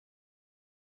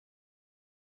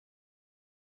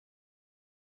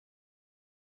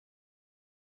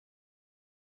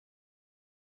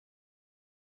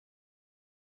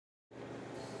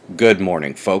Good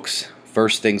morning, folks.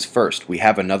 First things first, we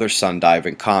have another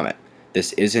Sundiving comet.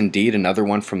 This is indeed another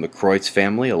one from the Kreutz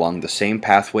family along the same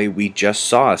pathway we just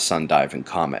saw a Sundiving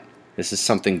comet. This is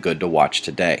something good to watch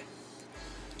today.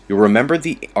 You'll remember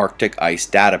the Arctic ice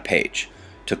data page.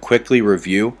 To quickly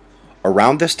review,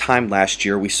 around this time last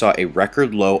year we saw a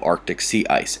record low Arctic sea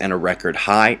ice and a record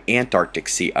high Antarctic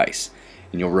sea ice.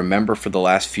 And you'll remember for the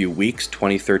last few weeks,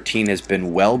 2013 has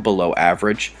been well below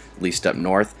average, at least up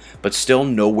north, but still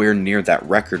nowhere near that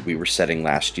record we were setting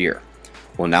last year.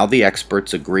 Well, now the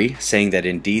experts agree, saying that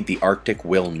indeed the Arctic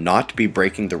will not be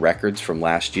breaking the records from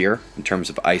last year in terms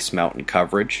of ice melt and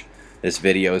coverage. This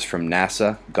video is from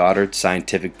NASA, Goddard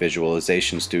Scientific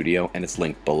Visualization Studio, and it's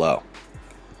linked below.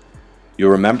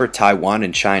 You'll remember Taiwan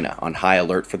and China on high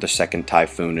alert for the second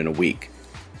typhoon in a week.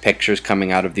 Pictures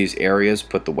coming out of these areas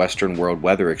put the Western world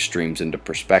weather extremes into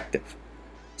perspective.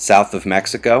 South of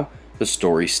Mexico, the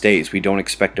story stays. We don't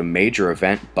expect a major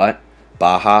event, but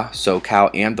Baja,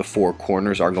 SoCal, and the Four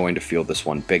Corners are going to feel this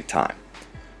one big time.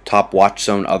 Top watch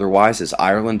zone otherwise is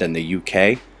Ireland and the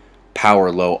UK.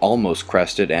 Power low almost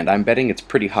crested, and I'm betting it's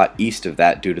pretty hot east of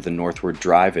that due to the northward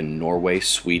drive in Norway,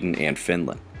 Sweden, and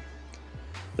Finland.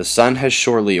 The sun has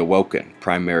surely awoken.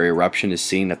 Primary eruption is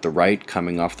seen at the right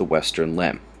coming off the western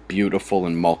limb. Beautiful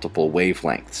in multiple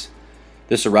wavelengths.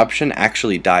 This eruption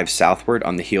actually dives southward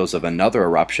on the heels of another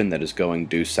eruption that is going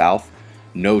due south.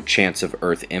 No chance of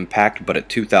Earth impact, but at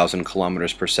 2,000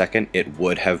 kilometers per second it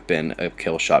would have been a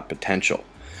kill shot potential.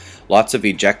 Lots of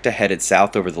ejecta headed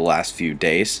south over the last few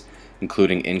days,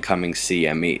 including incoming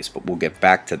CMEs, but we'll get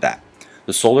back to that.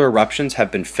 The solar eruptions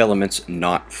have been filaments,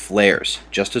 not flares.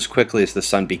 Just as quickly as the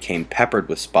sun became peppered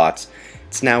with spots,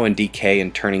 it's now in decay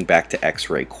and turning back to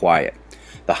X-ray quiet.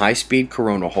 The high-speed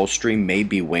coronal hole stream may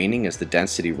be waning as the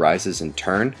density rises in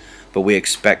turn, but we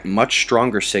expect much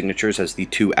stronger signatures as the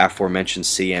two aforementioned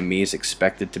CMEs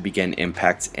expected to begin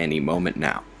impacts any moment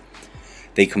now.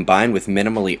 They combine with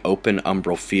minimally open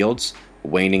umbral fields,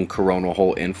 waning coronal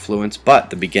hole influence, but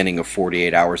the beginning of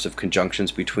 48 hours of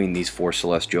conjunctions between these four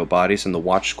celestial bodies, and the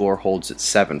watch score holds at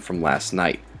 7 from last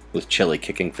night, with Chile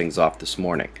kicking things off this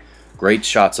morning. Great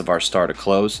shots of our star to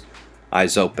close.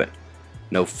 Eyes open.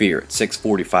 No fear, it's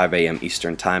 6:45 a.m.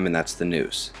 Eastern Time, and that's the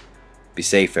news. Be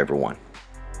safe, everyone.